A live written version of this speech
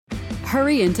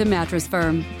Hurry into Mattress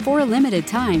Firm. For a limited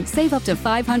time, save up to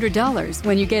 $500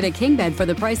 when you get a king bed for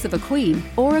the price of a queen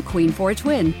or a queen for a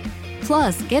twin.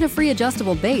 Plus, get a free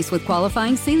adjustable base with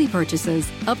qualifying Sealy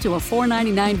purchases up to a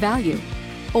 $499 value.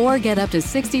 Or get up to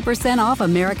 60% off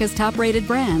America's top-rated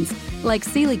brands, like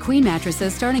Sealy Queen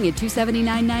mattresses starting at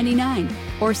 $279.99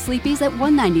 or Sleepy's at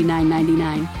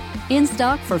 $199.99. In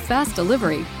stock for fast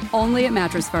delivery, only at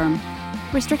Mattress Firm.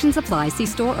 Restrictions apply. See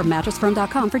store or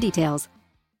mattressfirm.com for details.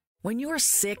 When you're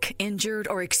sick, injured,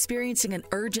 or experiencing an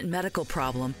urgent medical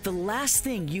problem, the last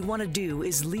thing you want to do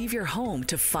is leave your home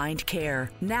to find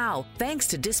care. Now, thanks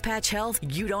to Dispatch Health,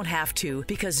 you don't have to,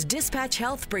 because Dispatch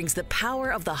Health brings the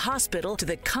power of the hospital to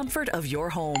the comfort of your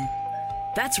home.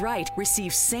 That's right.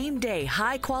 Receive same-day,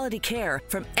 high-quality care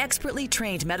from expertly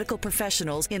trained medical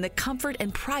professionals in the comfort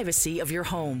and privacy of your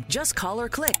home. Just call or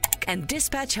click, and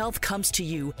Dispatch Health comes to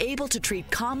you, able to treat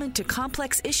common to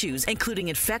complex issues, including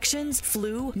infections,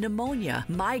 flu, pneumonia,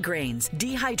 migraines,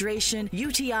 dehydration,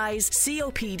 UTIs,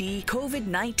 COPD,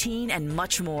 COVID-19, and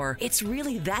much more. It's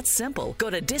really that simple. Go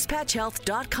to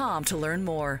dispatchhealth.com to learn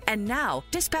more. And now,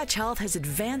 Dispatch Health has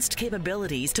advanced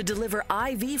capabilities to deliver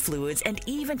IV fluids and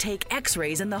even take X-rays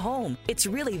in the home. It's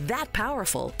really that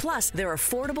powerful. Plus, they're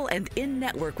affordable and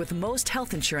in-network with most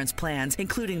health insurance plans,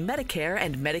 including Medicare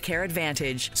and Medicare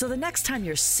Advantage. So the next time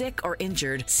you're sick or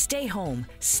injured, stay home,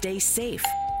 stay safe,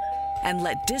 and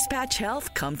let Dispatch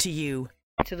Health come to you.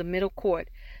 To the middle court,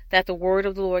 that the word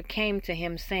of the Lord came to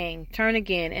him, saying, Turn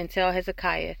again and tell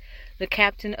Hezekiah, the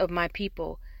captain of my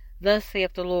people, Thus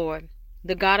saith the Lord,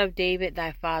 the God of David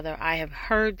thy father, I have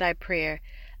heard thy prayer,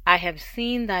 I have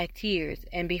seen thy tears,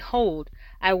 and behold,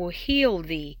 I will heal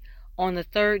thee on the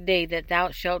third day, that thou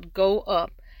shalt go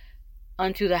up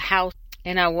unto the house,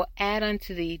 and I will add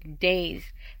unto thee days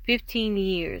 15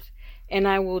 years, and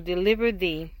I will deliver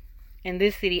thee and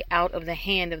this city out of the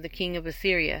hand of the king of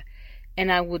Assyria,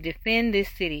 and I will defend this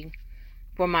city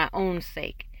for my own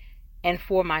sake, and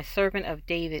for my servant of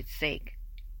David's sake.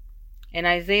 And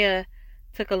Isaiah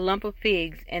took a lump of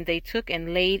figs, and they took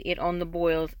and laid it on the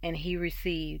boils, and he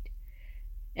received.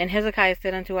 And Hezekiah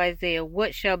said unto Isaiah,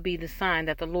 What shall be the sign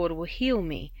that the Lord will heal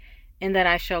me, and that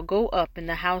I shall go up in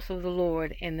the house of the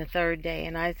Lord in the third day?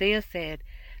 And Isaiah said,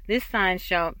 This sign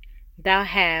shalt thou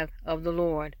have of the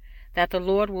Lord, that the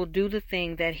Lord will do the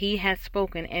thing that he hath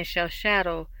spoken, and shall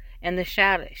the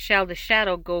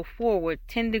shadow go forward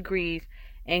 10 degrees,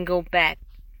 and go back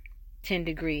 10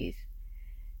 degrees.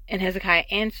 And Hezekiah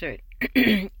answered,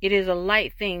 It is a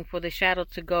light thing for the shadow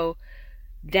to go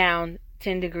down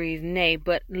 10 degrees, nay,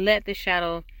 but let the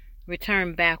shadow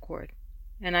return backward.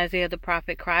 And Isaiah the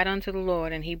prophet cried unto the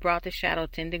Lord, and he brought the shadow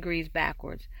 10 degrees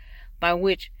backwards, by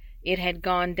which it had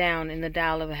gone down in the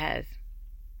dial of Ahaz.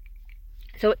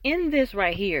 So in this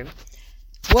right here,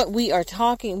 what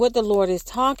the Lord is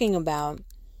talking about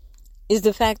is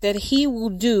the fact that he will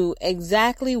do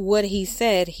exactly what he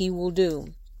said he will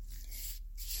do.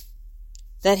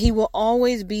 That he will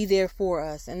always be there for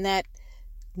us, and that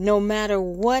no matter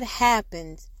what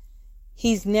happens,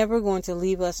 he's never going to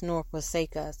leave us nor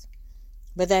forsake us,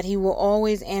 but that he will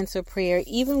always answer prayer,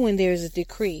 even when there's a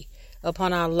decree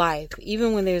upon our life,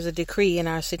 even when there's a decree in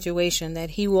our situation,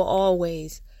 that he will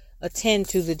always attend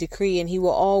to the decree, and he will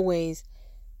always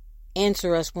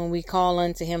answer us when we call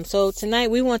unto him. So tonight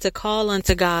we want to call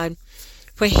unto God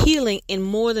for healing in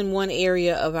more than one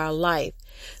area of our life.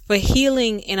 For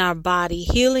healing in our body,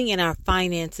 healing in our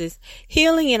finances,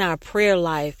 healing in our prayer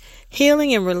life,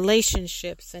 healing in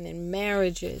relationships and in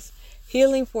marriages,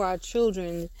 healing for our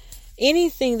children,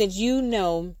 anything that you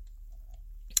know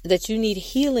that you need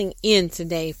healing in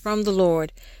today from the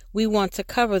Lord, we want to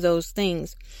cover those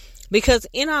things. Because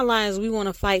in our lives, we want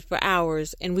to fight for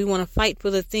ours, and we want to fight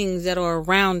for the things that are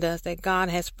around us that God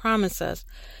has promised us.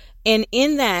 And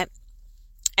in that,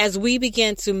 as we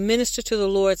begin to minister to the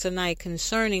Lord tonight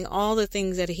concerning all the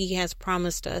things that he has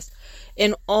promised us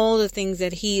and all the things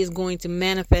that he is going to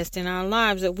manifest in our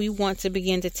lives, that we want to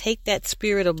begin to take that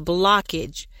spirit of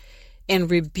blockage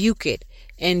and rebuke it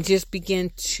and just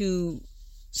begin to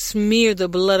smear the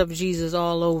blood of Jesus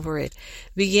all over it.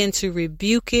 Begin to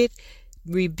rebuke it,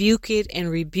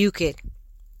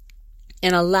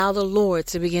 and allow the Lord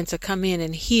to begin to come in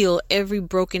and heal every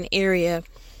broken area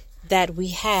that we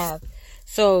have.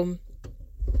 So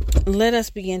let us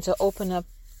begin to open up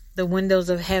the windows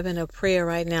of heaven of prayer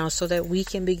right now, so that we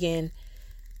can begin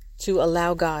to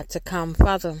allow God to come.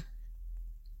 Father,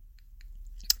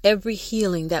 every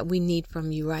healing that we need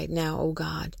from you right now, oh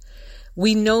God,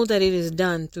 we know that it is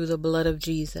done through the blood of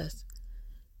Jesus.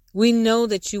 We know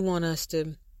that you want us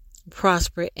to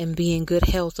prosper and be in good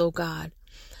health, oh God.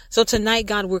 So tonight,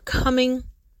 God, we're coming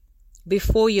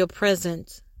before your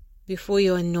presence, before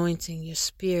your anointing, your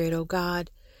spirit, oh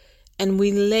God. And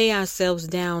we lay ourselves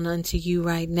down unto you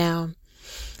right now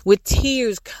with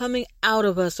tears coming out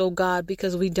of us, oh God,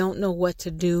 because we don't know what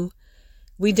to do.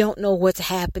 We don't know what's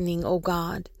happening, oh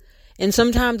God. And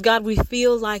sometimes, God, we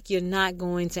feel like you're not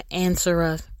going to answer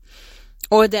us,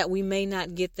 or that we may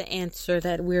not get the answer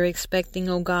that we're expecting,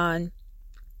 oh God.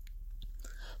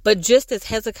 But just as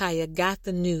Hezekiah got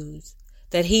the news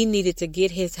that he needed to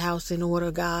get his house in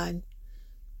order, God,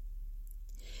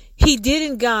 he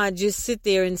didn't, God, just sit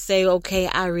there and say, okay,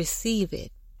 I receive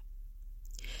it.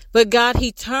 But God,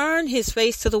 he turned his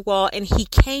face to the wall and he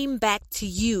came back to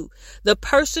you, the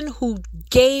person who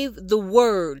gave the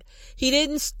word. He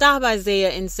didn't stop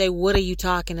Isaiah and say, what are you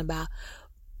talking about?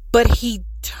 But he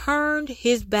turned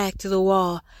his back to the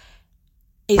wall,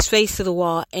 his face to the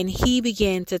wall, and he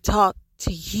began to talk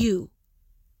to you.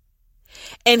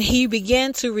 And he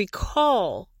began to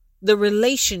recall the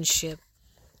relationship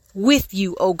with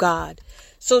you, oh God.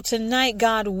 So tonight,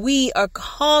 God, we are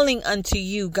calling unto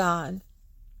you, God.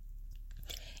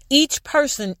 Each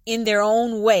person in their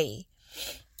own way.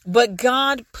 But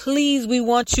God, please, we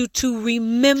want you to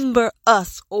remember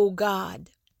us, oh God.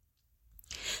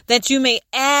 That you may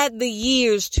add the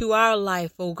years to our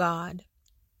life, oh God.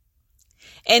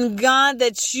 And God,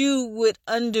 that you would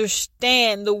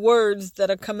understand the words that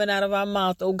are coming out of our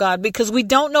mouth, oh God, because we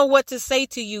don't know what to say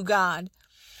to you, God.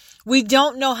 We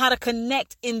don't know how to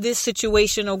connect in this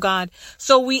situation, oh God.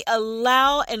 So we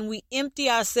allow and we empty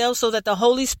ourselves so that the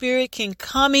Holy Spirit can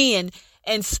come in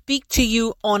and speak to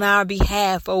you on our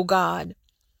behalf, oh God.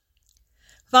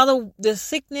 Father, the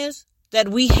sickness that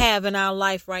we have in our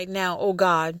life right now, oh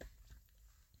God,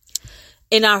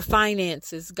 in our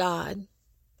finances, God.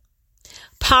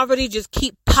 Poverty just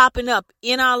keep popping up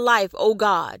in our life, oh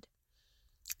God.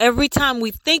 Every time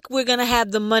we think we're going to have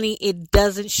the money, it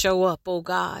doesn't show up, oh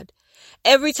God.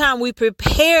 Every time we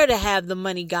prepare to have the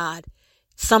money, God,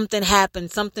 something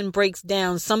happens, something breaks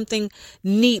down, something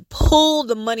neat. Pull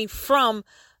the money from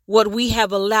what we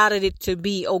have allowed it to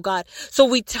be, oh God. So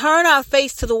we turn our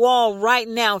face to the wall right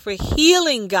now for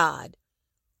healing, God.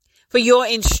 For your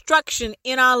instruction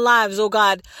in our lives, oh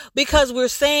God, because we're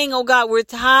saying, oh God, we're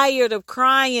tired of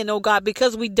crying, oh God,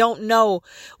 because we don't know.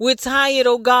 We're tired,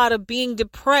 oh God, of being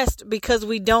depressed because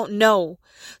we don't know.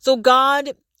 So God,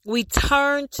 we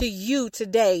turn to you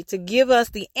today to give us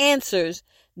the answers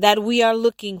that we are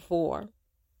looking for.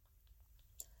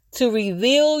 To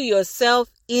reveal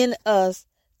yourself in us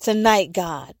tonight,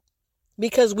 God,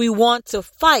 because we want to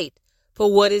fight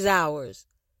for what is ours.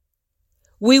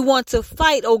 We want to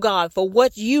fight, oh God, for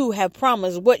what you have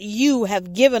promised, what you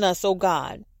have given us, oh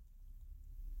God.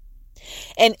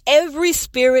 And every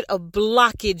spirit of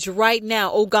blockage right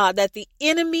now, oh God, that the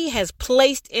enemy has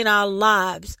placed in our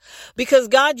lives, because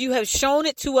God, you have shown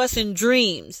it to us in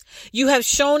dreams. You have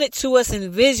shown it to us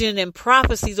in vision and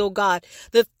prophecies, oh God,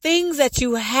 the things that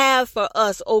you have for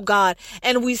us, oh God.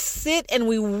 And we sit and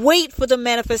we wait for the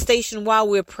manifestation while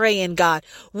we're praying, God,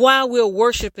 while we're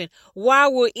worshiping,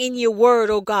 while we're in your word,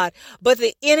 oh God. But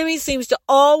the enemy seems to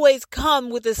always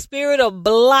come with a spirit of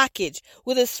blockage,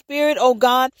 with a spirit, oh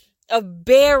God, of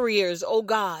barriers, oh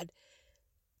God,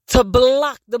 to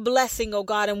block the blessing, oh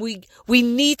God. And we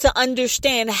need to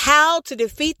understand how to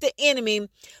defeat the enemy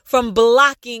from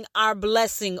blocking our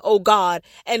blessing, oh God.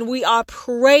 And we are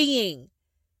praying.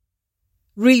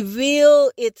 Reveal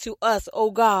it to us,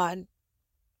 oh God,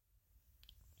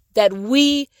 that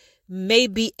we may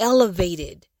be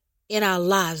elevated in our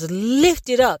lives,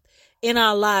 lifted up in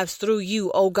our lives through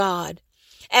you, oh God.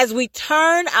 As we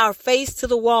turn our face to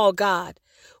the wall, God,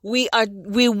 we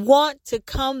want to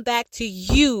come back to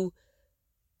you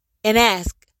and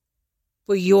ask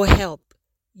for your help,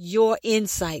 your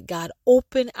insight, God.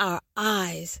 Open our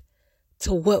eyes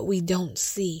to what we don't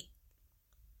see.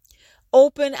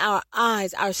 Open our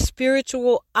eyes, our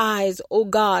spiritual eyes, oh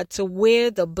God, to where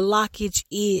the blockage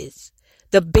is.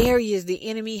 The barriers the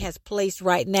enemy has placed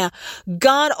right now.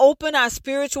 God, open our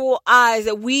spiritual eyes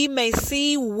that we may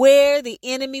see where the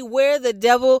enemy, where the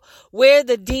devil, where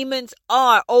the demons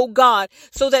are, oh God,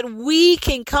 so that we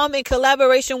can come in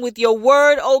collaboration with your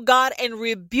word, oh God, and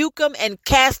rebuke them and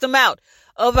cast them out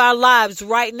of our lives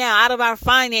right now, out of our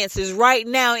finances right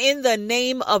now, in the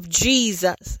name of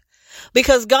Jesus.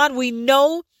 Because God, we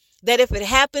know that if it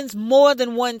happens more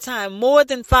than one time, more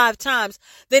than 5 times,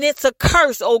 then it's a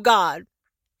curse, oh God.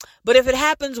 But if it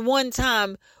happens one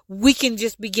time, we can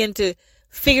just begin to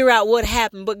figure out what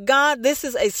happened. But God, this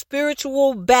is a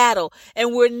spiritual battle,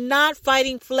 and we're not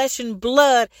fighting flesh and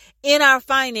blood in our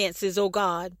finances, oh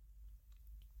God.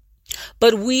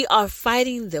 But we are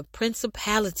fighting the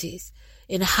principalities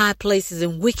in high places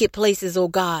and wicked places, oh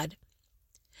God.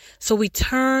 So we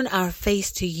turn our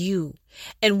face to you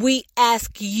and we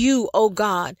ask you, oh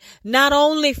God, not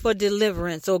only for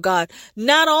deliverance, oh God,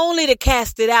 not only to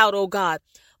cast it out, oh God,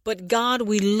 but God,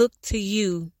 we look to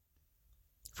you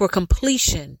for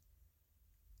completion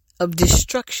of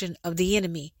destruction of the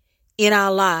enemy in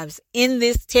our lives, in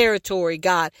this territory,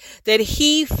 God, that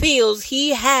he feels he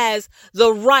has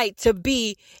the right to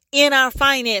be in our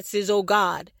finances, oh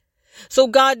God. So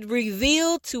God,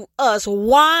 reveal to us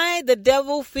why the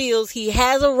devil feels he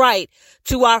has a right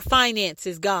to our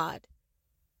finances, God.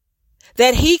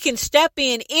 That he can step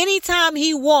in anytime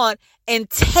he wants and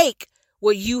take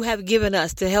what you have given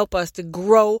us to help us to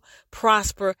grow,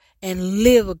 prosper, and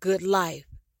live a good life.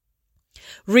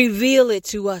 Reveal it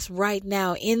to us right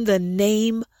now in the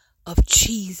name of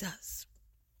Jesus.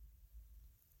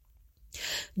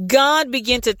 God,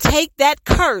 begin to take that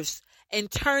curse and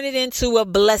turn it into a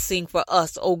blessing for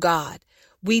us, oh God.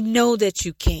 We know that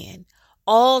you can.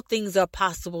 All things are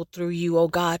possible through you, oh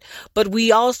God. But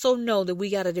we also know that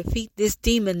we got to defeat this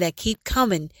demon that keep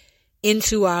coming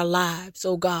into our lives,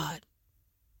 oh God.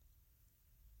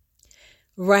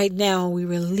 Right now, we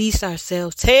release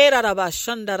ourselves. We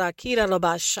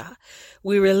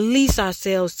release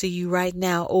ourselves to you right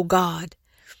now, oh God.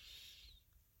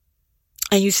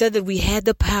 And you said that we had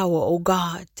the power, oh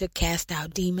God, to cast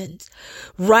out demons.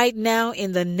 Right now,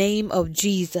 in the name of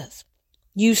Jesus,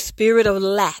 you spirit of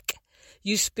lack,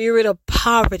 you spirit of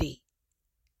poverty,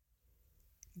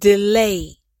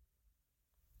 delay,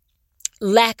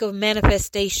 lack of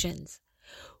manifestations.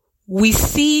 We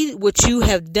see what you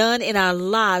have done in our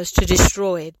lives to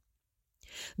destroy it.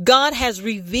 God has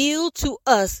revealed to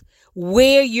us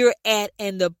where you're at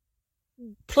and the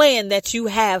plan that you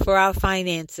have for our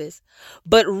finances.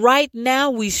 But right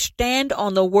now we stand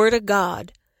on the word of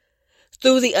God.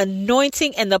 Through the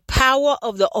anointing and the power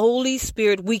of the Holy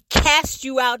Spirit, we cast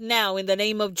you out now in the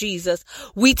name of Jesus.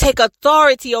 We take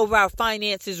authority over our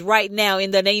finances right now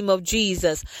in the name of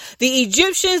Jesus. The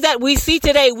Egyptians that we see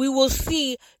today, we will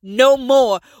see no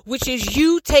more, which is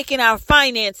you taking our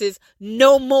finances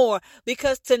no more.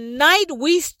 Because tonight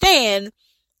we stand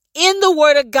in the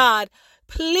word of God,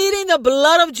 pleading the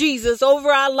blood of Jesus over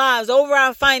our lives, over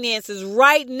our finances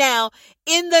right now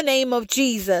in the name of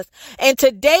Jesus. And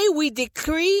today we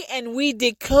decree and we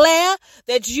declare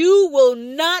that you will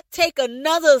not take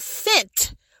another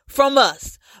cent from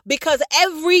us. Because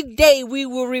every day we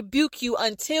will rebuke you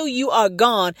until you are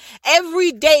gone.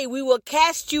 Every day we will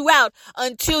cast you out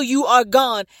until you are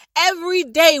gone. Every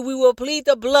day we will plead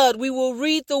the blood. We will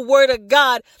read the word of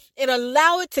God and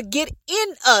allow it to get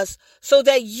in us so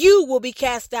that you will be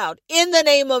cast out in the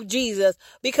name of Jesus.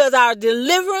 Because our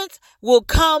deliverance will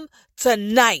come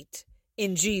tonight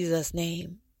in Jesus'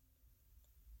 name.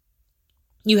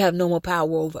 You have no more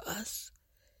power over us.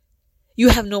 You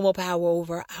have no more power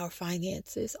over our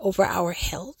finances, over our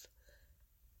health.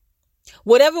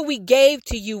 Whatever we gave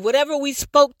to you, whatever we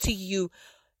spoke to you,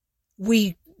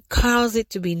 we cause it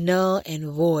to be null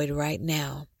and void right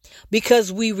now.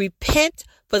 Because we repent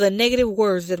for the negative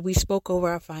words that we spoke over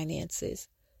our finances,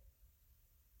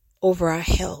 over our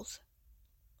health.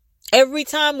 Every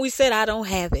time we said, I don't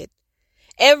have it.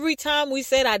 Every time we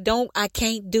said, I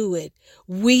can't do it.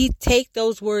 We take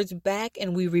those words back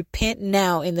and we repent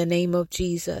now in the name of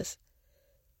Jesus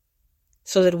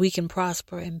so that we can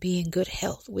prosper and be in good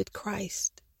health with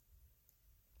Christ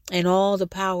and all the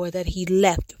power that he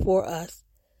left for us.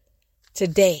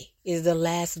 Today is the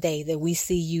last day that we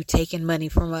see you taking money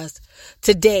from us.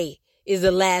 Today is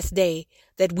the last day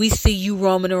that we see you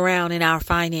roaming around in our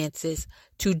finances.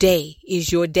 Today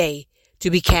is your day to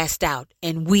be cast out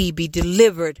and we be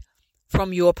delivered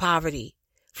from your poverty,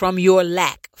 from your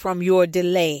lack, from your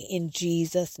delay in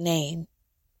Jesus' name.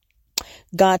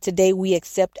 God, today we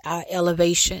accept our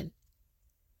elevation.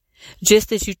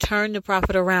 Just as you turned the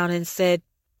prophet around and said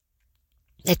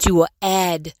that you will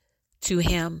add to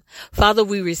him. Father,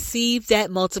 we receive that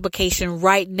multiplication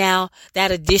right now, that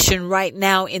addition right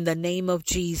now in the name of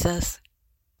Jesus.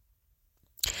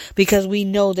 Because we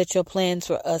know that your plans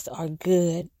for us are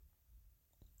good.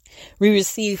 We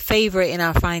receive favor in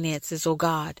our finances, oh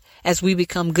God, as we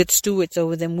become good stewards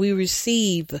over them. We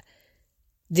receive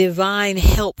divine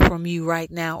help from you right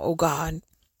now, oh God.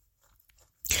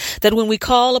 That when we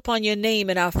call upon your name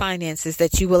in our finances,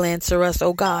 that you will answer us,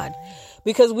 oh God.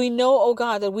 Because we know, oh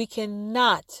God, that we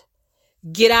cannot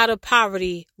get out of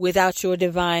poverty without your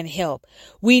divine help.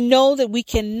 We know that we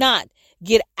cannot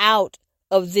get out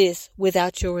of this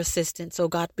without your assistance, oh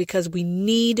God, because we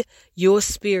need your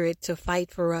spirit to fight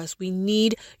for us. We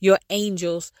need your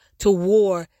angels to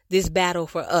war this battle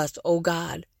for us, oh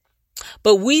God.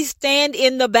 But we stand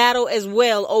in the battle as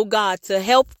well, oh God, to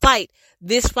help fight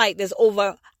this fight that's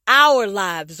over our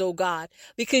lives, oh God,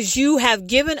 because you have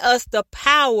given us the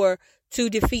power to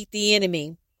defeat the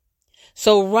enemy.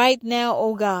 So right now,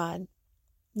 oh God,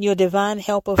 your divine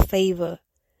help of favor,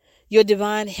 your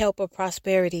divine help of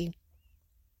prosperity,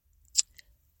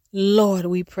 Lord,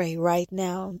 we pray right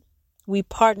now, we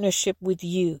partnership with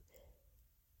you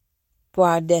for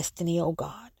our destiny, oh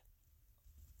God,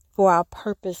 for our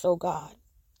purpose, oh God.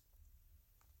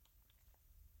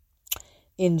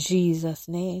 In Jesus'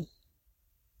 name.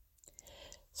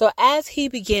 So as he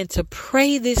began to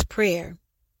pray this prayer,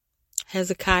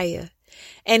 Hezekiah,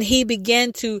 and he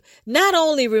began to not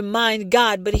only remind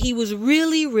God, but he was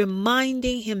really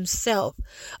reminding himself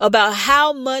about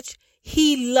how much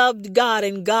he loved God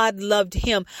and God loved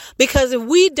him. Because if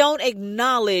we don't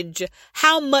acknowledge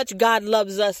how much God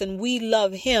loves us and we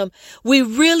love him, we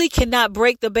really cannot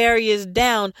break the barriers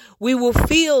down. We will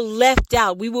feel left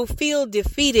out. We will feel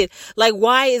defeated. Like,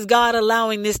 why is God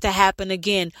allowing this to happen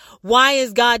again? Why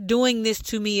is God doing this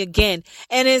to me again?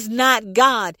 And it's not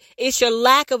God. It's your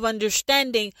lack of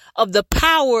understanding of the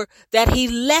power that he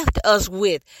left us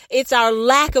with. It's our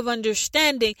lack of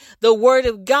understanding the word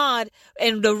of God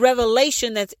and the revelation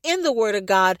that's in the word of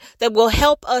God that will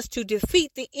help us to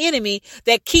defeat the enemy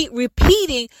that keep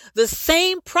repeating the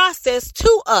same process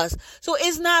to us. So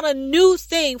it's not a new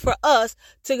thing for us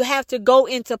to have to go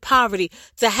into poverty,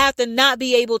 to have to not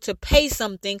be able to pay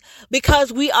something,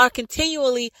 because we are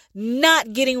continually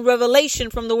not getting revelation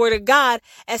from the word of God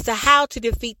as to how to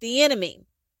defeat the enemy.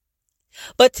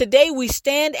 But today we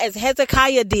stand as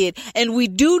Hezekiah did, and we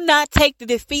do not take the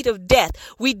defeat of death.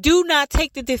 We do not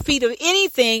take the defeat of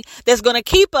anything that's going to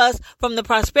keep us from the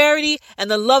prosperity and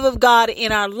the love of God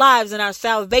in our lives and our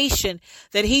salvation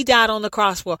that he died on the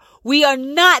cross for. We are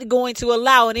not going to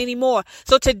allow it anymore.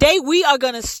 So today we are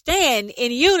going to stand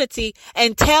in unity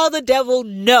and tell the devil,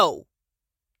 no,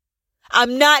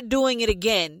 I'm not doing it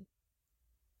again.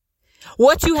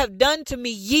 What you have done to me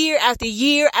year after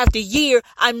year after year,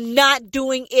 I'm not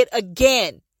doing it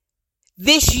again.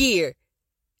 This year,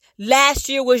 last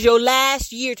year was your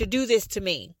last year to do this to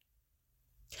me.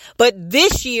 But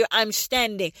this year I'm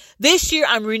standing. This year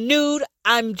I'm renewed.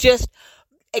 I'm just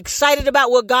excited about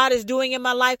what God is doing in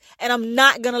my life, and I'm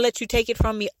not going to let you take it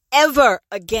from me ever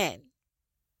again.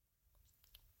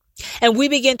 And we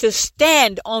begin to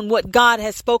stand on what God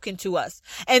has spoken to us.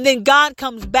 And then God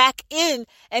comes back in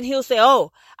and he'll say,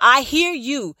 oh, I hear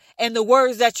you and the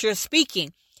words that you're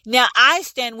speaking. Now I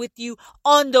stand with you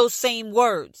on those same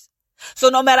words. So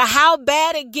no matter how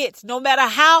bad it gets, no matter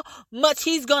how much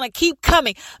he's going to keep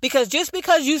coming, because just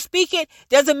because you speak it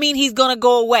doesn't mean he's going to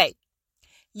go away.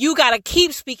 You got to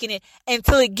keep speaking it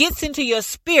until it gets into your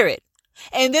spirit.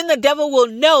 And then the devil will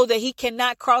know that he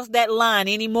cannot cross that line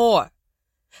anymore.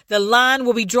 The line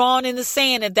will be drawn in the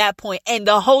sand at that point, and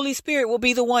the Holy Spirit will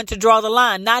be the one to draw the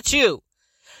line, not you.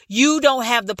 You don't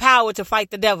have the power to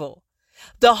fight the devil.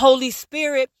 The Holy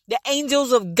Spirit, the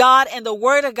angels of God, and the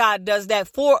Word of God does that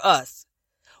for us.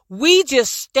 We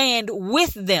just stand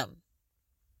with them.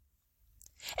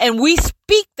 And we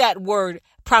speak that word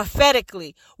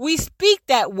prophetically. We speak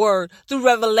that word through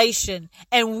revelation,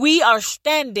 and we are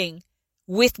standing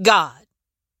with God.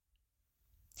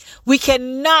 We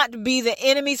cannot be the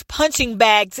enemy's punching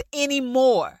bags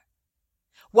anymore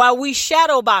while we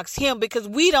shadow box him, because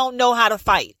we don't know how to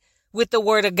fight with the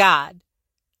word of God.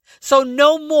 So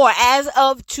no more, as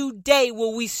of today,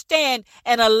 will we stand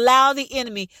and allow the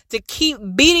enemy to keep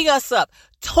beating us up,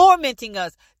 tormenting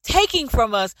us, taking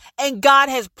from us. And God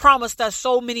has promised us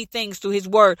so many things through his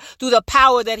word, through the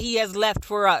power that he has left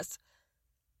for us.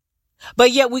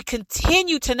 But yet we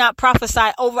continue to not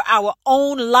prophesy over our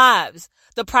own lives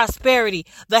the prosperity,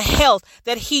 the health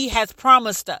that he has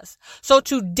promised us. So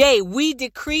today we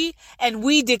decree and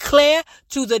we declare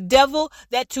to the devil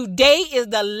that today is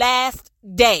the last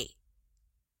day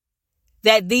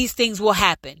that these things will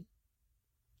happen.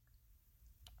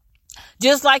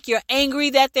 Just like you're angry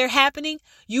that they're happening,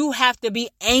 you have to be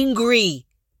angry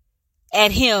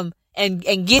at him and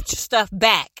get your stuff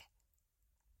back.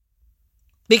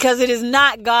 Because it is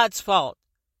not God's fault.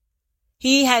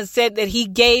 He has said that he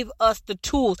gave us the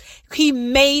tools. He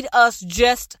made us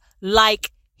just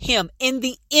like him, in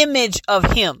the image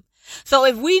of him. So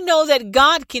if we know that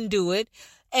God can do it,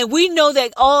 and we know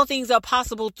that all things are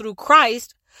possible through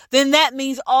Christ, then that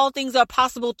means all things are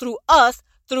possible through us,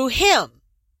 through him.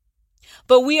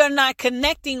 But we are not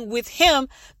connecting with him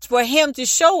for him to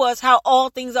show us how all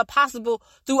things are possible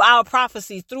through our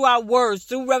prophecies, through our words,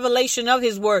 through revelation of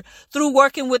his word, through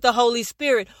working with the Holy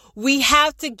Spirit. We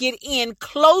have to get in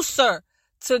closer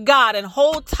to God and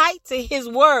hold tight to his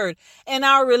word and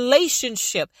our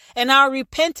relationship and our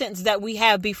repentance that we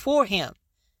have before him.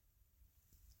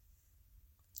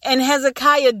 And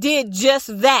Hezekiah did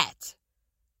just that.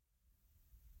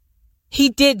 He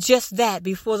did just that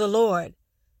before the Lord.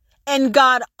 And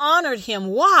God honored him.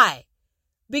 Why?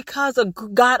 Because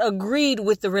God agreed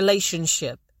with the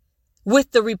relationship,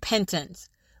 with the repentance,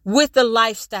 with the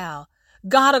lifestyle.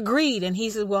 God agreed. And he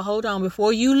said, well, hold on.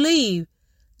 Before you leave,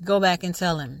 go back and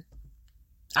tell him,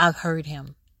 I've heard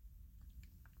him.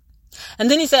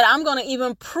 And then he said, I'm going to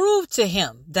even prove to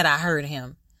him that I heard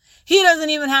him. He doesn't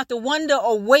even have to wonder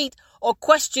or wait or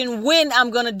question when I'm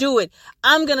going to do it.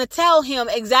 I'm going to tell him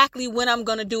exactly when I'm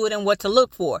going to do it and what to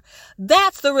look for.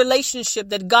 That's the relationship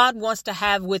that God wants to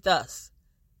have with us.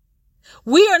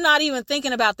 We are not even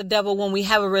thinking about the devil when we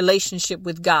have a relationship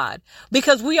with God,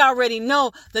 because we already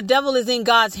know the devil is in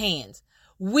God's hands.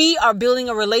 We are building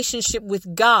a relationship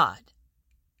with God.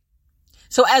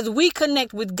 So as we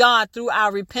connect with God through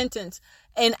our repentance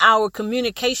and our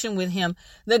communication with him,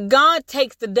 that God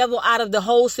takes the devil out of the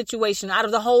whole situation, out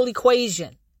of the whole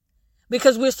equation.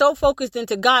 Because we're so focused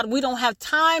into God, we don't have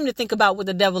time to think about what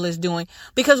the devil is doing,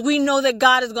 because we know that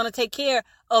God is going to take care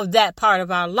of that part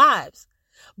of our lives.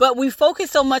 But we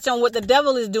focus so much on what the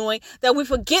devil is doing that we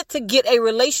forget to get a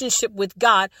relationship with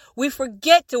God. We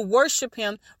forget to worship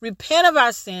him, repent of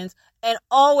our sins, and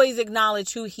always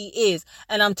acknowledge who he is.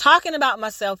 And I'm talking about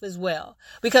myself as well,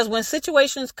 because when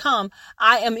situations come,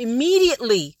 I am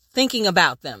immediately thinking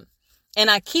about them. And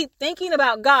I keep thinking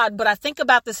about God, but I think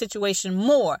about the situation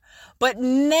more. But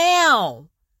now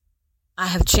I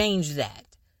have changed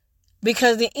that,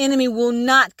 because the enemy will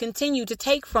not continue to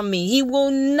take from me. He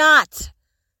will not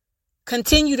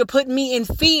continue to put me in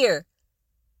fear.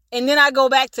 And then I go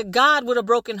back to God with a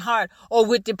broken heart, or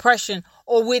with depression,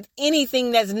 or with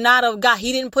anything that's not of God.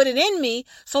 He didn't put it in me,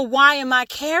 so why am I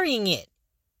carrying it?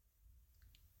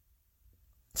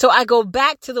 So I go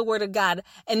back to the word of God.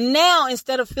 And now,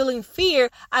 instead of feeling fear,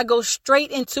 I go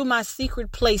straight into my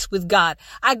secret place with God.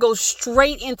 I go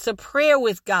straight into prayer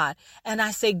with God. And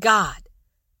I say, God,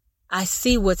 I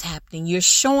see what's happening. You're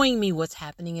showing me what's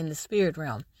happening in the spirit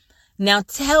realm. Now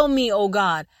tell me, oh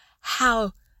God,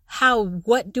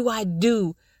 what do I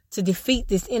do to defeat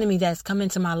this enemy that's come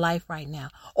into my life right now,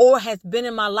 or has been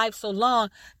in my life so long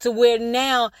to where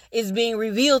now it's being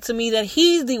revealed to me that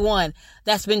he's the one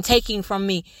that's been taking from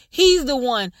me. He's the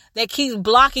one that keeps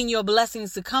blocking your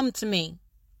blessings to come to me.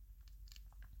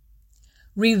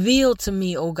 Reveal to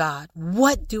me, oh God,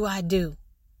 what do I do?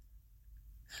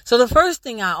 So the first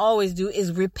thing I always do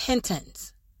is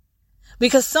repentance,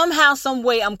 because somehow, some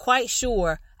way, I'm quite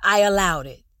sure I allowed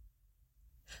it.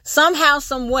 Somehow,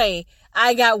 some way,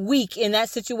 I got weak in that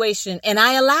situation and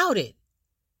I allowed it.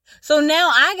 So now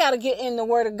I got to get in the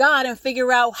word of God and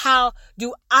figure out, how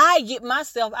do I get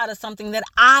myself out of something that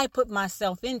I put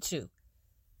myself into?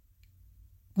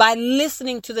 By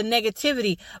listening to the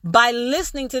negativity, by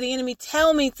listening to the enemy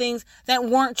tell me things that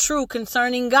weren't true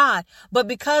concerning God. But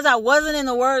because I wasn't in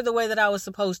the word the way that I was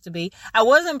supposed to be, I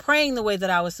wasn't praying the way that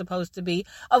I was supposed to be,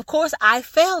 of course I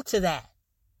fell to that.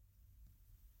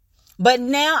 But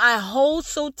now I hold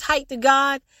so tight to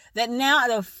God that now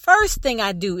the first thing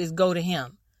I do is go to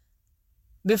him.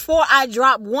 Before I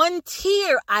drop one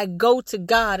tear, I go to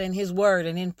God in his word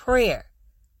and in prayer,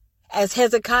 as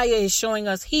Hezekiah is showing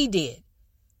us he did.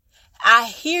 I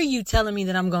hear you telling me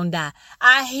that I'm going to die.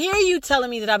 I hear you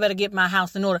telling me that I better get my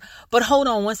house in order. But hold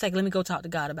on one second. Let me go talk to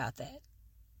God about that.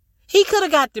 He could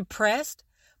have got depressed,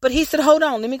 but he said, hold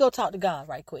on, let me go talk to God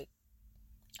right quick.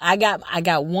 I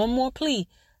got one more plea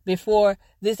before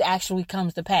this actually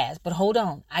comes to pass. But hold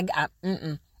on. I got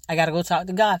to go talk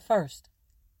to God first.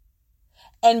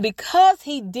 And because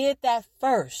he did that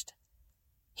first,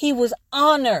 he was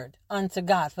honored unto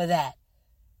God for that.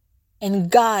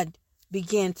 And God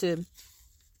began to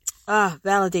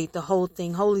validate the whole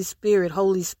thing. Holy Spirit,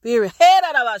 Holy Spirit.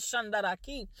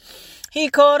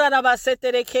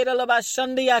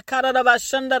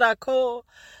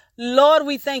 Lord,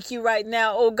 we thank you right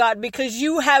now, oh God, because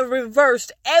you have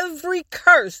reversed every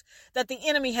curse that the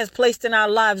enemy has placed in our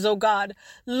lives, oh God.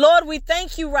 Lord, we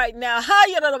thank you right now. God,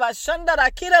 you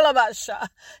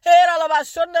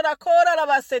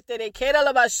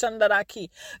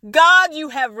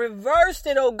have reversed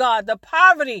it, oh God. The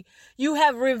poverty, you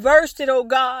have reversed it, oh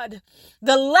God.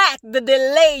 The lack, the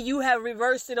delay, you have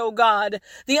reversed it, oh God.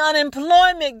 The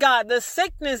unemployment, God, the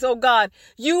sickness, oh God,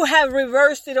 you have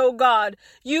reversed it, oh God.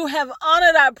 You have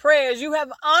honored our prayers. You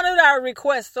have honored our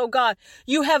requests, oh God.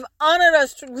 You have honored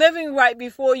us living right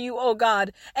before you, oh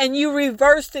God. And you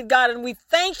reversed it, God. And we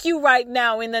thank you right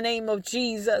now in the name of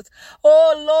Jesus.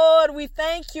 Oh Lord, we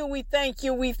thank you. We thank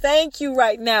you. We thank you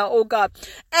right now, oh God.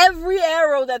 Every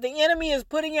arrow that the enemy is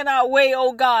putting in our way,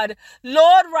 oh God.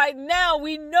 Lord, right now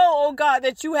we know, oh God,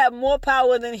 that you have more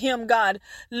power than him, God.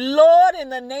 Lord, in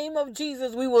the name of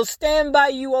Jesus, we will stand by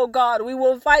you, oh God. We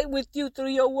will fight with you through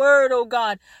your word, oh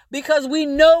God, because we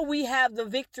know we have the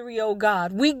victory, oh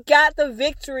God. We got the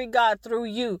victory, God, through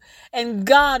you. And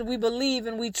God, we believe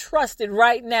and we trust it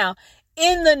right now.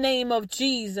 In the name of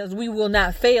Jesus, we will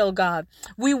not fail, God.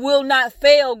 We will not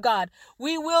fail, God.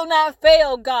 We will not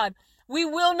fail, God. We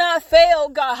will not fail,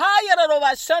 God.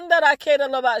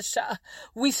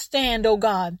 We stand, oh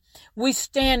God. We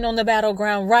stand on the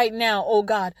battleground right now, oh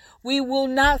God. We will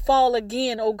not fall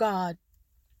again, oh God.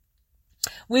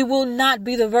 We will not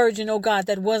be the virgin, oh God,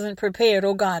 that wasn't prepared,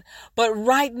 oh God. But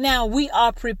right now we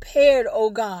are prepared,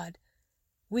 oh God.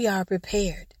 We are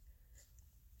prepared.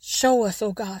 Show us,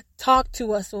 oh God. Talk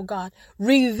to us, oh God.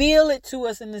 Reveal it to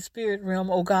us in the spirit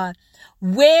realm, oh God.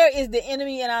 Where is the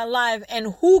enemy in our life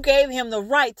and who gave him the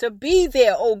right to be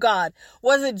there, oh God?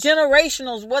 Was it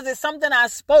generationals? Was it something I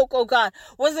spoke, oh God?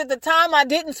 Was it the time I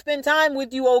didn't spend time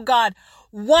with you, oh God?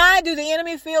 Why do the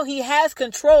enemy feel he has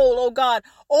control, oh God,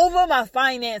 over my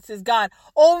finances, God,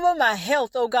 over my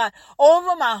health, oh God,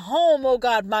 over my home, oh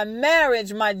God, my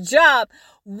marriage, my job?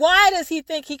 Why does he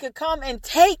think he could come and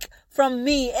take from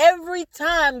me every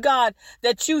time, God,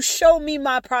 that you show me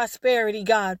my prosperity,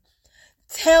 God?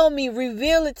 Tell me,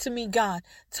 reveal it to me, God.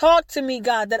 Talk to me,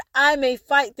 God, that I may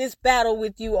fight this battle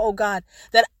with you, oh God.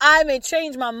 That I may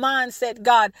change my mindset,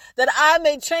 God. That I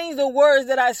may change the words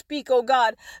that I speak, oh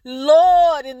God.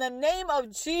 Lord, in the name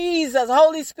of Jesus,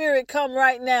 Holy Spirit, come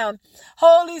right now.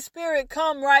 Holy Spirit,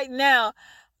 come right now.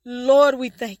 Lord, we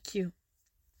thank you.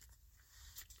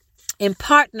 In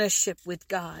partnership with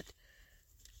God.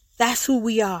 That's who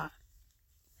we are.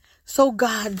 So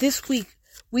God, this week,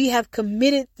 we have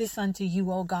committed this unto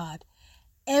you, oh God.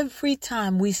 Every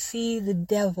time we see the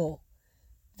devil,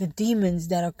 the demons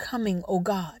that are coming, oh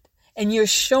God, and you're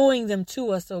showing them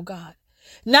to us, oh God.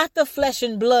 Not the flesh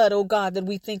and blood, oh God, that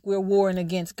we think we're warring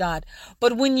against, God.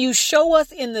 But when you show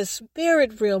us in the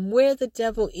spirit realm where the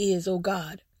devil is, oh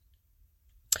God.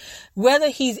 Whether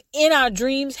he's in our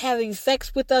dreams having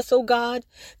sex with us, oh God,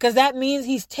 because that means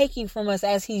he's taking from us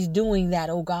as he's doing that,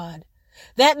 oh God.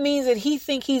 That means that he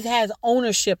thinks he has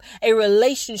ownership, a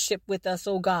relationship with us,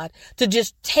 oh God, to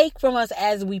just take from us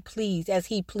as we please, as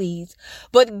he please.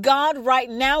 But God, right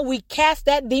now, we cast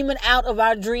that demon out of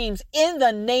our dreams in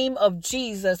the name of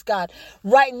Jesus, God.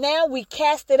 Right now, we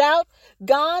cast it out,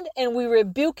 God, and we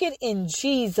rebuke it in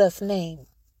Jesus' name.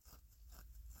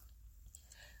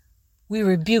 We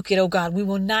rebuke it, oh God. We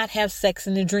will not have sex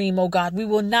in the dream, oh God. We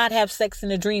will not have sex in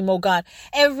the dream, oh God.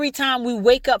 Every time we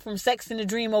wake up from sex in the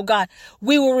dream, oh God,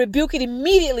 we will rebuke it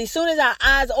immediately. As soon as our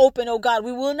eyes open, oh God,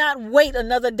 we will not wait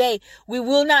another day. We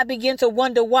will not begin to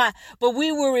wonder why, but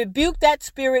we will rebuke that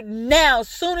spirit now, as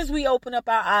soon as we open up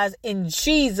our eyes in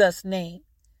Jesus' name.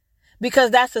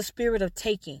 Because that's a spirit of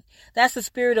taking. That's a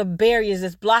spirit of barriers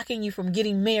that's blocking you from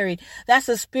getting married. That's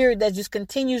a spirit that just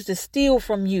continues to steal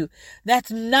from you.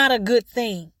 That's not a good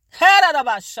thing.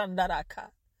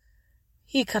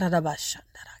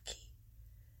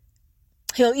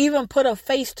 He'll even put a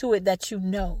face to it that you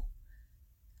know.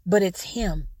 But it's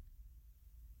him.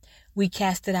 We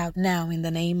cast it out now in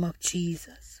the name of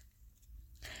Jesus.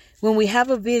 When we have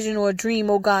a vision or a dream,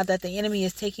 oh God, that the enemy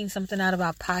is taking something out of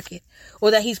our pocket or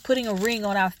that he's putting a ring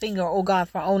on our finger, oh God,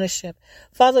 for ownership.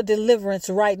 Father, deliverance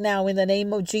right now in the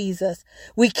name of Jesus.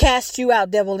 We cast you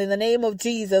out, devil, in the name of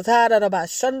Jesus. You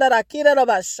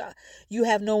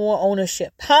have no more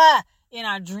ownership. In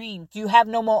our dreams. You have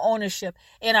no more ownership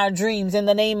in our dreams. In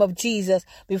the name of Jesus,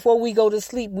 before we go to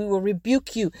sleep, we will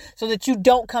rebuke you so that you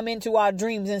don't come into our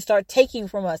dreams and start taking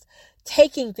from us,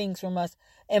 taking things from us,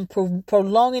 and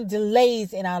prolonging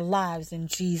delays in our lives in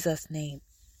Jesus' name.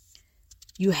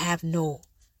 You have no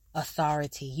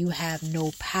authority. You have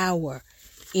no power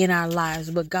in our lives.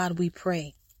 But God, we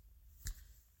pray.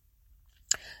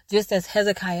 Just as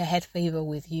Hezekiah had favor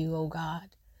with you, oh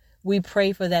God, we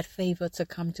pray for that favor to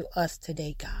come to us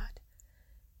today, God.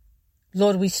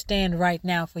 Lord, we stand right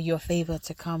now for your favor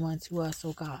to come unto us,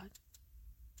 oh God.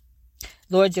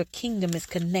 Lord, your kingdom is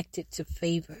connected to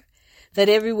favor. That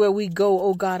everywhere we go,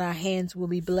 oh God, our hands will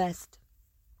be blessed.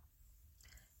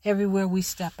 Everywhere we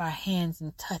step our hands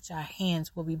and touch, our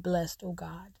hands will be blessed, oh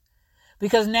God.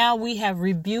 Because now we have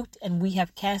rebuked and we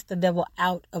have cast the devil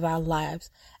out of our lives,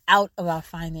 out of our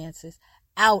finances,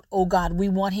 out, oh God. We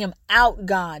want him out,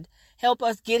 God. Help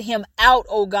us get him out,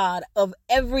 oh God, of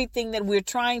everything that we're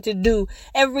trying to do,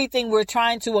 everything we're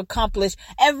trying to accomplish.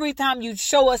 Every time you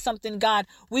show us something, God,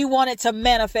 we want it to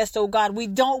manifest, oh God. We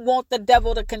don't want the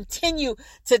devil to continue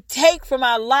to take from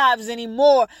our lives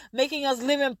anymore, making us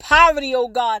live in poverty, oh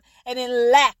God, and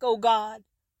in lack, oh God.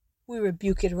 We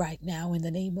rebuke it right now in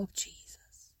the name of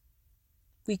Jesus.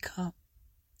 We come.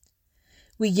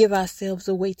 We give ourselves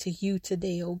away to you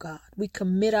today, oh God. We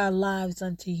commit our lives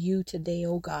unto you today,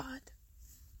 oh God.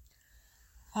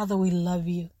 Father, we love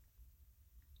you.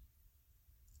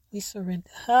 We surrender.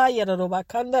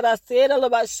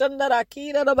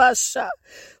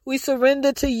 We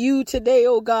surrender to you today,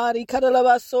 oh God.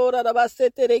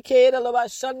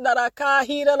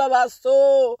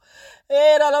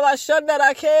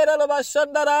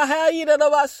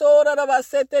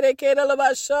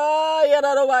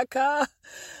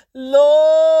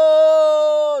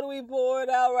 Lord, we pour it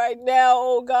out right now,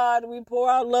 oh God. We pour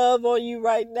our love on you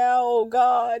right now, oh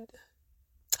God.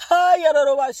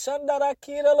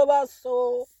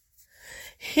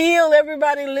 Heal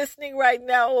everybody listening right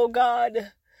now, oh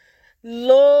God.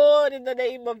 Lord, in the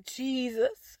name of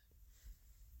Jesus.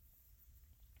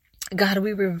 God,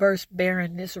 we reverse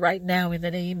barrenness right now in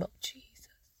the name of Jesus.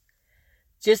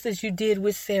 Just as you did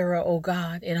with Sarah, oh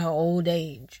God, in her old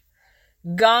age.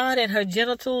 God, and her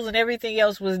genitals and everything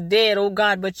else was dead, oh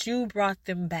God, but you brought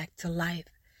them back to life.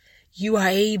 You are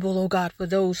able, oh God, for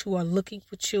those who are looking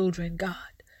for children, God,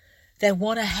 that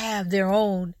want to have their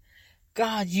own.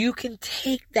 God, you can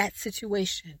take that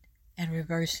situation and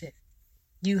reverse it.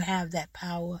 You have that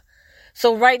power.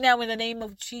 So right now, in the name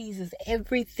of Jesus,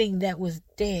 everything that was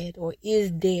dead or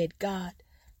is dead, God,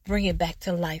 bring it back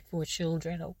to life for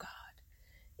children, oh God,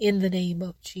 in the name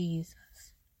of Jesus.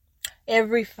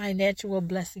 Every financial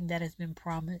blessing that has been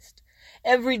promised,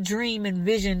 every dream and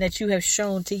vision that you have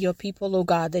shown to your people, oh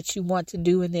God, that you want to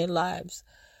do in their lives.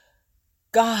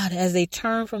 God, as they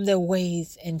turn from their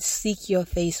ways and seek your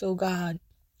face, oh God,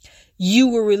 you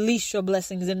will release your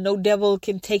blessings and no devil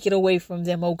can take it away from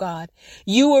them, oh God.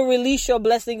 You will release your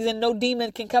blessings and no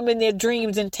demon can come in their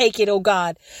dreams and take it, oh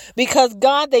God. Because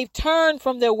God, they've turned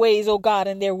from their ways, oh God,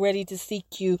 and they're ready to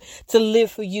seek you, to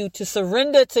live for you, to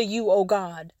surrender to you, oh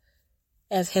God.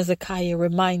 As Hezekiah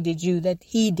reminded you that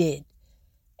he did,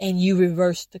 and you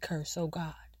reversed the curse, oh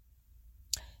God.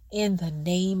 In the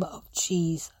name of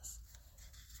Jesus,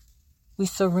 we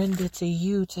surrender to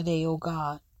you today, oh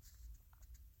God.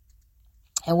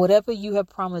 And whatever you have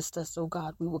promised us, oh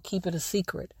God, we will keep it a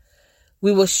secret.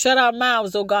 We will shut our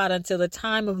mouths, oh God, until the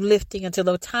time of lifting, until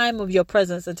the time of your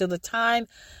presence, until the time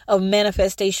of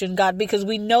manifestation, God, because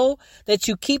we know that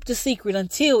you keep the secret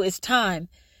until it's time.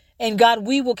 And God,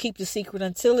 we will keep the secret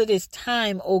until it is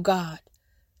time, oh God,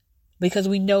 because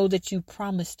we know that you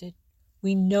promised it.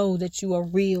 We know that you are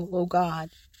real, oh God.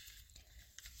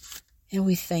 And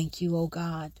we thank you, oh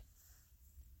God.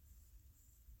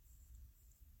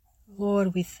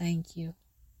 Lord, we thank you.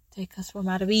 Take us from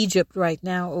out of Egypt right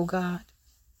now, oh God.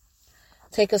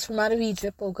 Take us from out of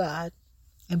Egypt, oh God,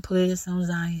 and put us on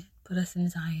Zion. Put us in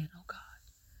Zion, oh God.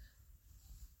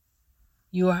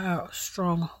 You are our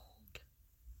stronghold.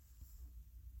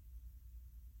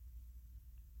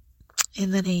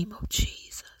 In the name of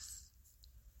Jesus.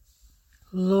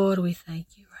 Lord, we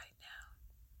thank you right now.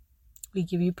 We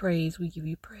give you praise. We give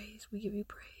you praise. We give you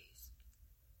praise.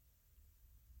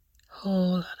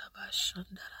 Oh,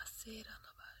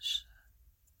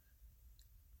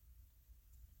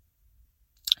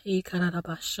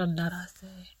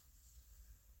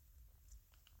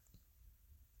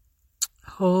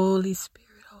 Holy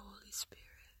Spirit, Holy Spirit.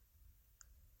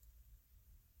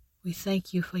 We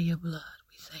thank you for your blood.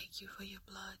 Thank you for your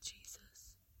blood,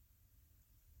 Jesus.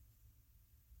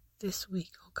 This week,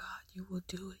 oh God, you will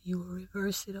do it. You will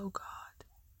reverse it, oh God.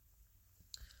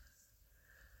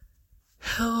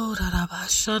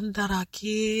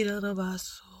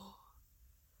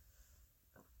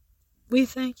 We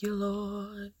thank you,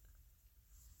 Lord.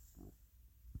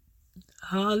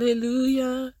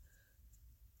 Hallelujah.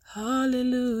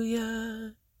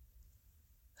 Hallelujah.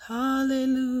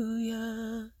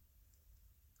 Hallelujah.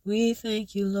 We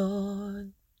thank you,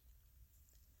 Lord.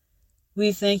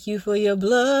 We thank you for your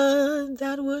blood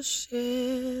that was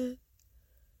shed.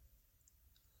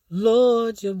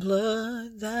 Lord, your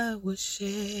blood that was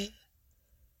shed.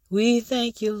 We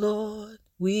thank you, Lord.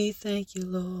 We thank you,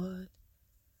 Lord.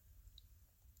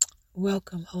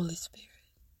 Welcome, Holy Spirit.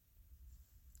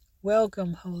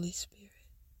 Welcome, Holy Spirit.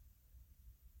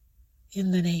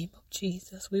 In the name of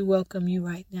Jesus, we welcome you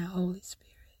right now, Holy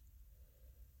Spirit.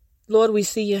 Lord, we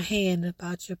see your hand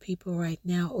about your people right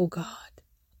now, oh God.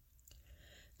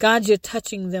 God, you're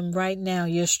touching them right now.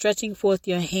 You're stretching forth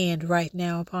your hand right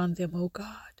now upon them, oh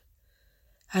God.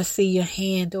 I see your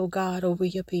hand, oh God, over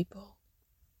your people.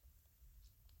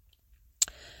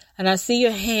 And I see your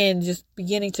hand just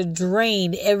beginning to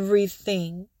drain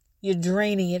everything. You're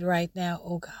draining it right now,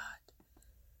 oh God.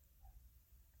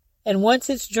 And once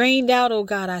it's drained out, oh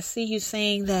God, I see you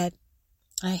saying that,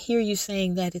 I hear you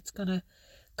saying that it's going to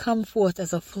come forth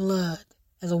as a flood,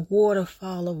 as a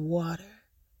waterfall of water.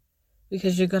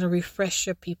 Because you're going to refresh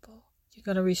your people. You're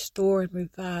going to restore and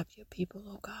revive your people,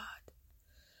 oh God.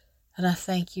 And I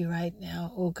thank you right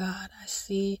now, oh God. I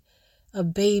see a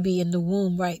baby in the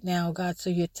womb right now, God. So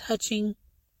you're touching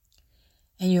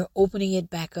and you're opening it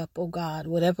back up, oh God.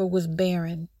 Whatever was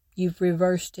barren, you've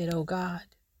reversed it, oh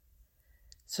God.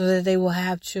 So that they will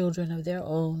have children of their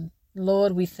own.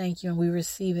 Lord, we thank you and we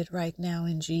receive it right now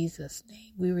in Jesus'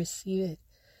 name. We receive it.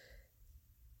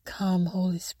 Come,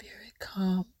 Holy Spirit,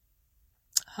 come.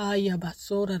 Come,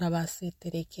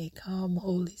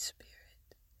 Holy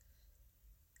Spirit.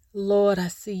 Lord, I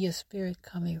see your spirit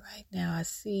coming right now. I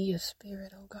see your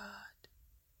spirit, oh God.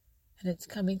 And it's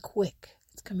coming quick.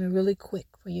 It's coming really quick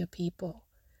for your people.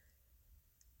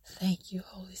 Thank you,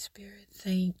 Holy Spirit.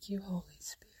 Thank you, Holy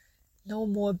Spirit. No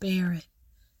more barren.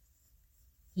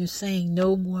 You're saying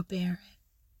no more barren.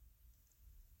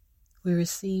 We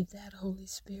receive that, Holy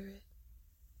Spirit.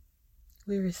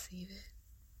 We receive it.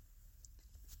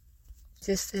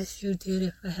 Just as you did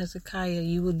it for Hezekiah,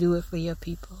 you will do it for your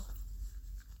people.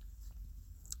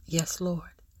 Yes,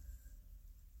 Lord.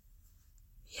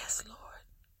 Yes, Lord.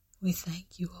 We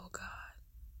thank you, oh God.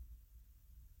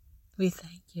 We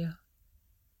thank you.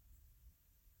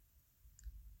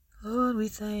 Lord, we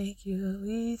thank you.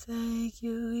 We thank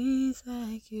you. We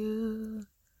thank you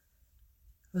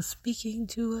for speaking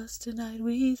to us tonight.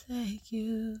 We thank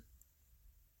you.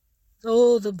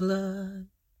 Oh, the blood.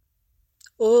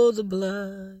 Oh, the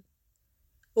blood.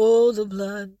 Oh, the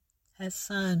blood has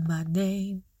signed my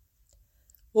name.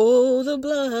 Oh, the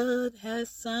blood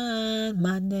has signed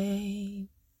my name.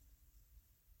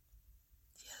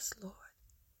 Yes, Lord.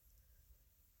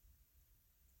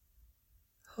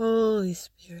 Holy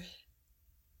Spirit,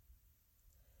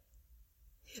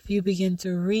 if you begin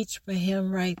to reach for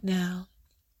him right now,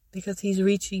 because he's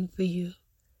reaching for you.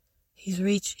 He's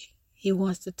reaching. He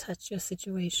wants to touch your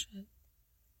situation.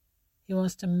 He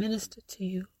wants to minister to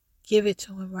you. Give it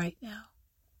to him right now.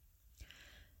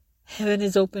 Heaven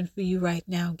is open for you right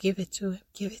now. Give it to him.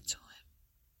 Give it to him.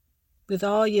 With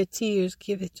all your tears,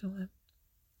 give it to him.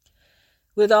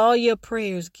 With all your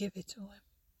prayers, give it to him.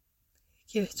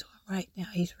 Give it to him right now.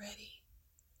 He's ready.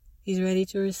 He's ready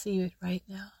to receive it right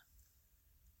now.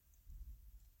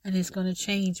 And it's going to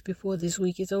change before this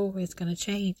week is over. It's going to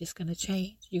change. It's going to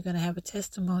change. You're going to have a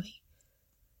testimony.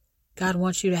 God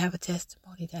wants you to have a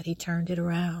testimony that he turned it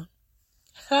around.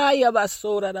 He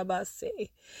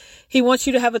wants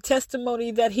you to have a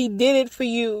testimony that he did it for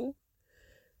you.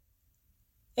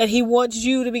 And he wants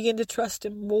you to begin to trust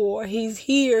him more. He's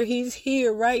here. He's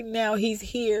here right now. He's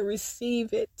here.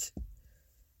 Receive it.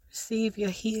 Receive your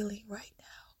healing right now.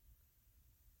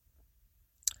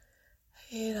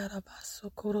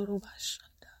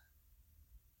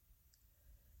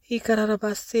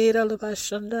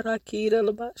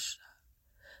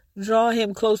 Draw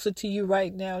him closer to you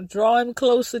right now. Draw him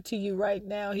closer to you right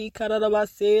now.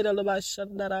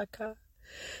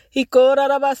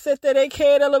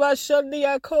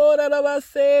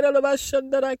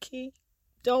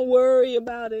 Don't worry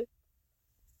about it.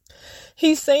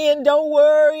 He's saying, don't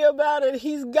worry about it.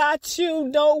 He's got you.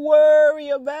 Don't worry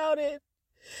about it.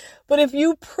 But if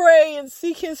you pray and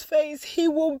seek his face, he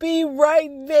will be right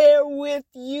there with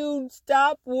you.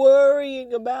 Stop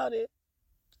worrying about it.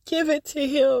 Give it to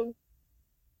him.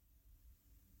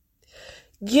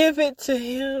 Give it to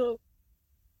him.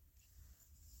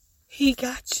 He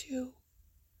got you.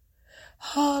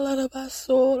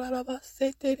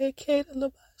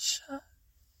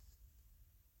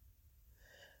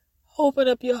 Open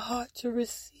up your heart to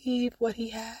receive what he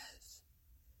has.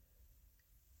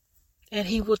 And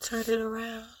he will turn it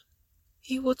around.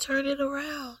 He will turn it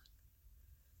around.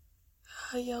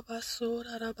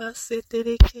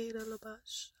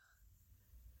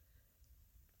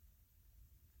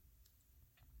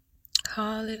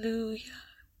 Hallelujah.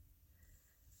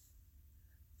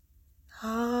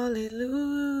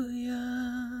 Hallelujah.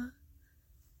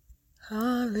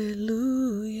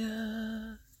 Hallelujah.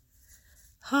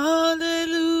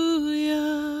 Hallelujah.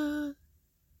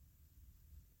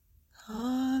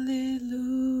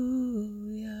 Hallelujah.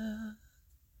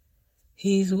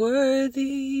 He's worthy,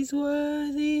 he's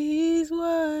worthy, he's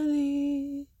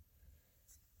worthy.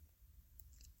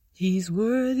 He's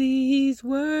worthy, he's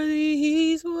worthy,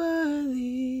 he's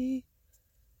worthy.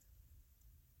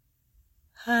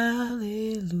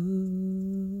 Hallelujah.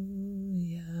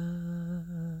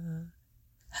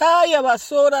 Haya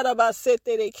basora da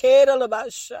basete de kera la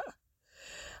basha.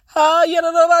 Haya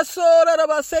da basora da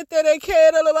basete de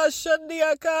kera la bashandi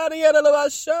akari la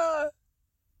basha.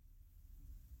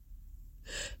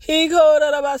 He kora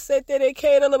da basete de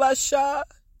kera la basha.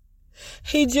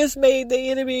 He just made the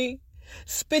enemy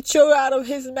spit you out of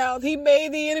his mouth. He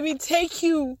made the enemy take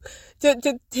you,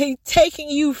 taking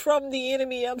you from the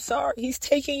enemy. I'm sorry. He's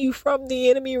taking you from the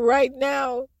enemy right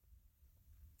now.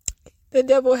 The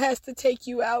devil has to take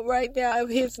you out right now of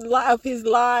his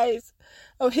lies,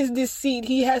 of his deceit.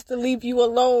 He has to leave you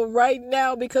alone right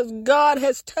now because God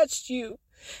has touched you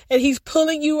and he's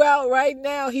pulling you out right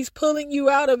now. He's pulling you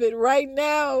out of it right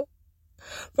now.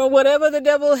 From whatever the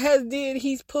devil has did,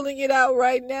 he's pulling it out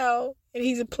right now. And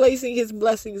he's placing his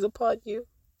blessings upon you.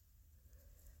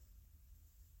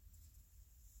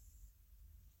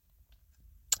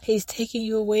 He's taking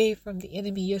you away from the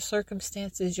enemy, your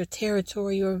circumstances, your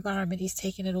territory, your environment. He's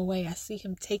taking it away. I see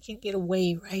him taking it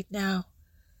away right now.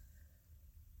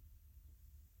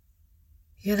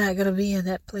 You're not going to be in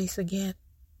that place again.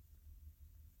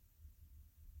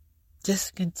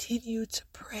 Just continue to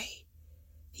pray.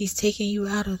 He's taking you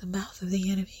out of the mouth of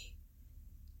the enemy.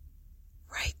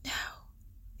 Right now.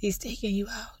 He's taking you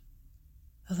out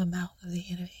of the mouth of the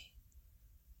enemy.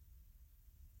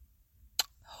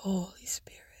 Holy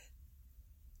Spirit.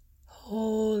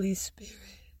 Holy Spirit.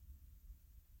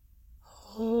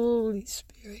 Holy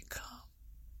Spirit, come.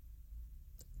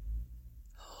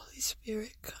 Holy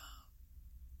Spirit, come.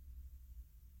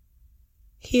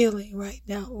 Healing right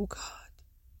now, oh God.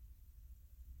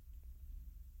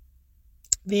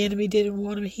 The enemy didn't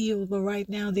want them healed, but right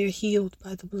now they're healed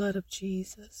by the blood of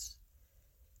Jesus.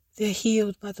 They're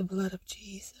healed by the blood of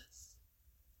Jesus.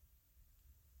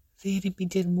 The enemy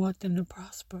didn't want them to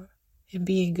prosper and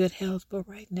be in good health, but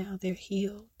right now they're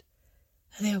healed.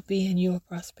 And they'll be in your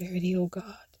prosperity, oh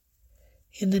God.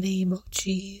 In the name of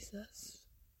Jesus.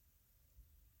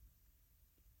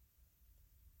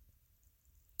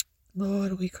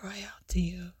 Lord, we cry out to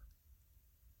you.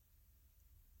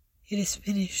 It is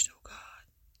finished, oh God.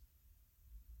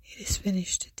 It is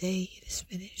finished today. It is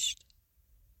finished.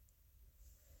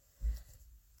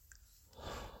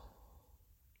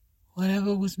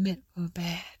 Whatever was meant for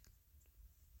bad,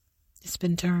 it's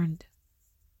been turned.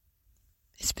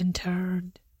 It's been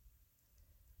turned.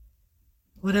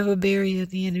 Whatever barrier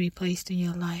the enemy placed in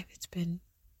your life, it's been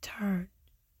turned.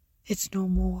 It's no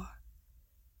more.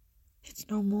 It's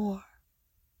no more.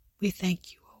 We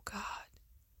thank you, oh God.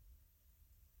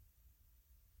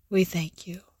 We thank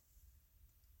you.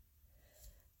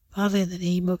 Father, in the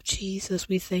name of Jesus,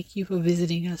 we thank you for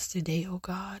visiting us today, oh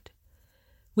God.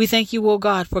 We thank you, oh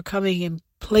God, for coming and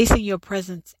placing your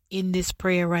presence in this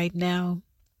prayer right now.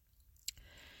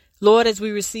 Lord, as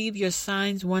we receive your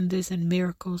signs, wonders, and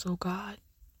miracles, oh God.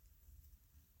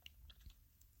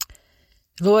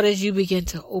 Lord, as you begin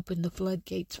to open the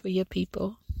floodgates for your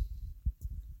people,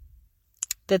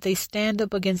 that they stand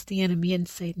up against the enemy and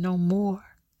say, no more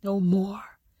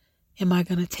am I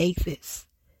going to take this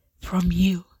from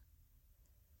you.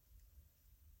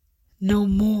 No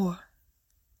more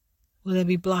will there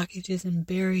be blockages and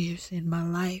barriers in my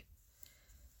life.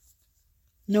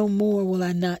 No more will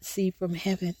I not see from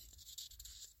heaven.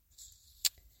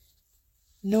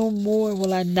 No more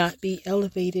will I not be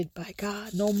elevated by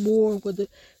God. No more will the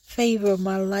favor of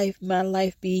my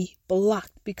life be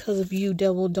blocked because of you,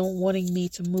 devil, don't wanting me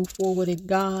to move forward in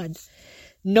God.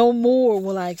 No more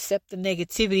will I accept the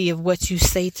negativity of what you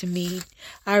say to me.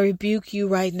 I rebuke you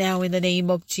right now in the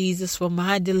name of Jesus, for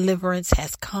my deliverance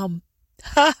has come.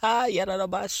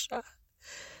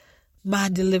 My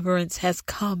deliverance has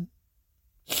come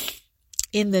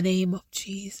in the name of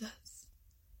Jesus.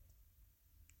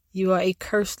 You are a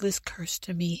curseless curse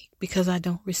to me because I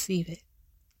don't receive it.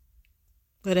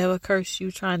 Whatever curse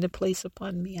you're trying to place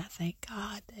upon me, I thank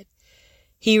God that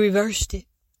He reversed it.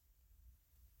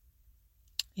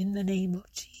 In the name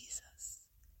of Jesus.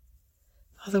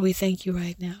 Father, we thank you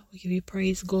right now. We give you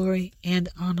praise, glory, and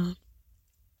honor.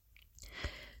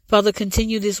 Father,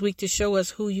 continue this week to show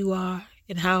us who you are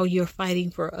and how you're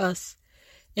fighting for us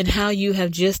and how you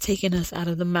have just taken us out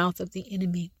of the mouth of the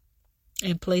enemy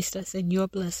and placed us in your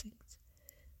blessings.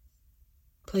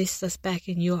 Placed us back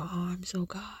in your arms, oh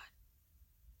God.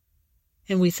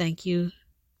 And we thank you.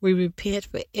 We repent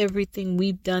for everything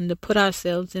we've done to put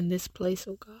ourselves in this place,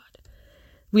 oh God.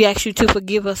 We ask you to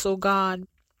forgive us, oh God,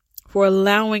 for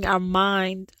allowing our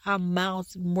mind, our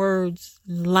mouths, words,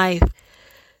 and life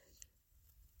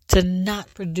to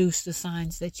not produce the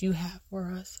signs that you have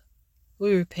for us.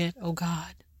 We repent, O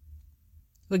God.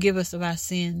 Forgive us of our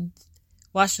sins.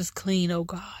 Wash us clean, O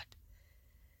God.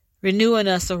 Renew in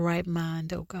us a right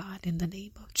mind, O God, in the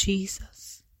name of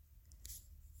Jesus.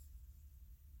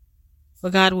 For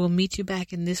God will meet you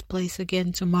back in this place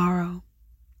again tomorrow,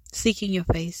 seeking your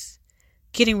face,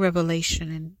 getting revelation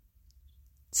and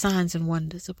signs and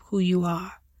wonders of who you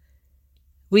are.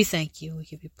 We thank you. We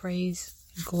give you praise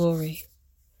and glory.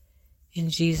 In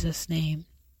Jesus' name,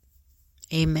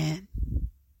 amen.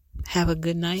 Have a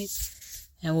good night,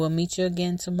 and we'll meet you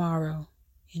again tomorrow.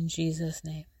 In Jesus'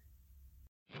 name.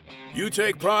 You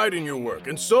take pride in your work,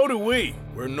 and so do we.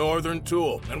 We're Northern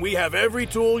Tool, and we have every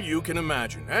tool you can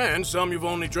imagine, and some you've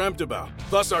only dreamt about.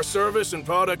 Plus, our service and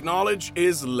product knowledge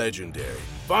is legendary.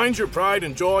 Find your pride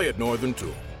and joy at Northern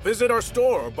Tool. Visit our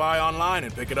store or buy online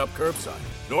and pick it up curbside.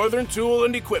 Northern Tool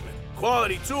and Equipment.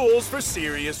 Quality tools for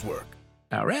serious work.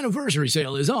 Our anniversary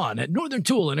sale is on at Northern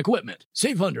Tool and Equipment.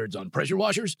 Save hundreds on pressure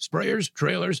washers, sprayers,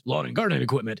 trailers, lawn and garden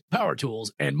equipment, power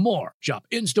tools, and more. Shop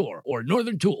in-store or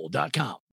northerntool.com.